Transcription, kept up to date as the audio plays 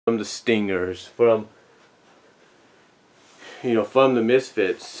from the Stingers, from from the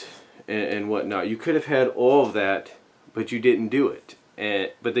Misfits and whatnot. You could have had all of that, but you didn't do it.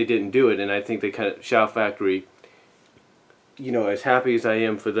 But they didn't do it, and I think they kind of, Shout Factory, as happy as I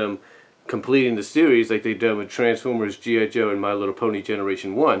am for them completing the series like they done with Transformers, G.I. Joe, and My Little Pony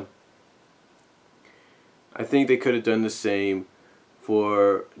Generation 1, I think they could have done the same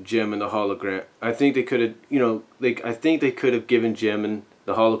for JEM and the Hologram. I think they could have, I think they could have given JEM and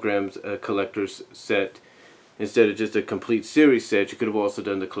the Holograms a collector's set instead of just a complete series set. You could have also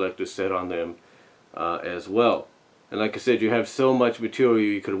done the collector's set on them as well. And like I said, you have so much material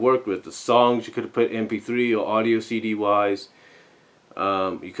you could have worked with. The songs you could have put MP3 or audio CD wise.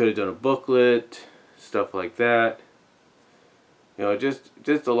 You could have done a booklet, stuff like that. Just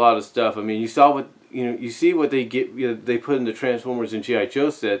a lot of stuff. I mean, you saw what you see what they get. They put in the Transformers and G.I.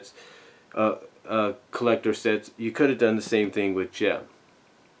 Joe sets, collector sets. You could have done the same thing with JEM.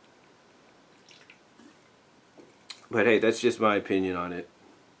 But hey, that's just my opinion on it.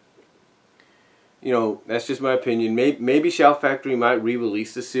 That's just my opinion. Maybe Shout Factory might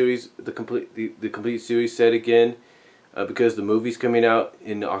re-release the series, the complete series set again, because the movie's coming out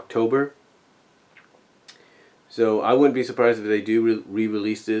in October. So I wouldn't be surprised if they do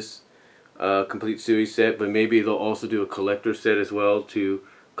re-release this complete series set, but maybe they'll also do a collector set as well to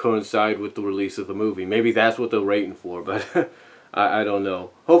coincide with the release of the movie. Maybe that's what they're waiting for, but I don't know.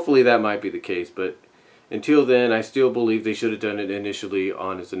 Hopefully that might be the case, but until then, I still believe they should have done it initially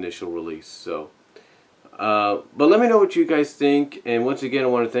on its initial release. So. But let me know what you guys think, and once again I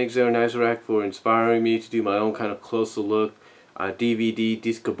want to thank Zero Nazarek for inspiring me to do my own kind of closer look DVD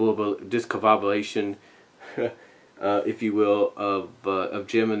discombobulation if you will, of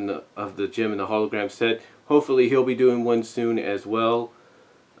JEM and the JEM and the Hologram set. Hopefully he'll be doing one soon as well,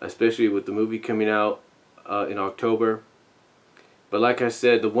 especially with the movie coming out in October. But like I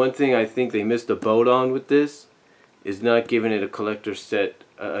said, the one thing I think they missed the boat on with this is not giving it a collector set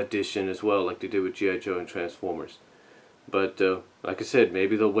edition as well, like they did with G.I. Joe and Transformers. But like I said,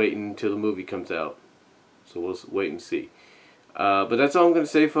 maybe they'll wait until the movie comes out. So we'll wait and see. But that's all I'm going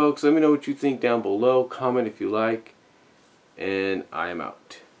to say, folks. Let me know what you think down below. Comment if you like. And I am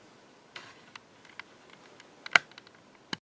out.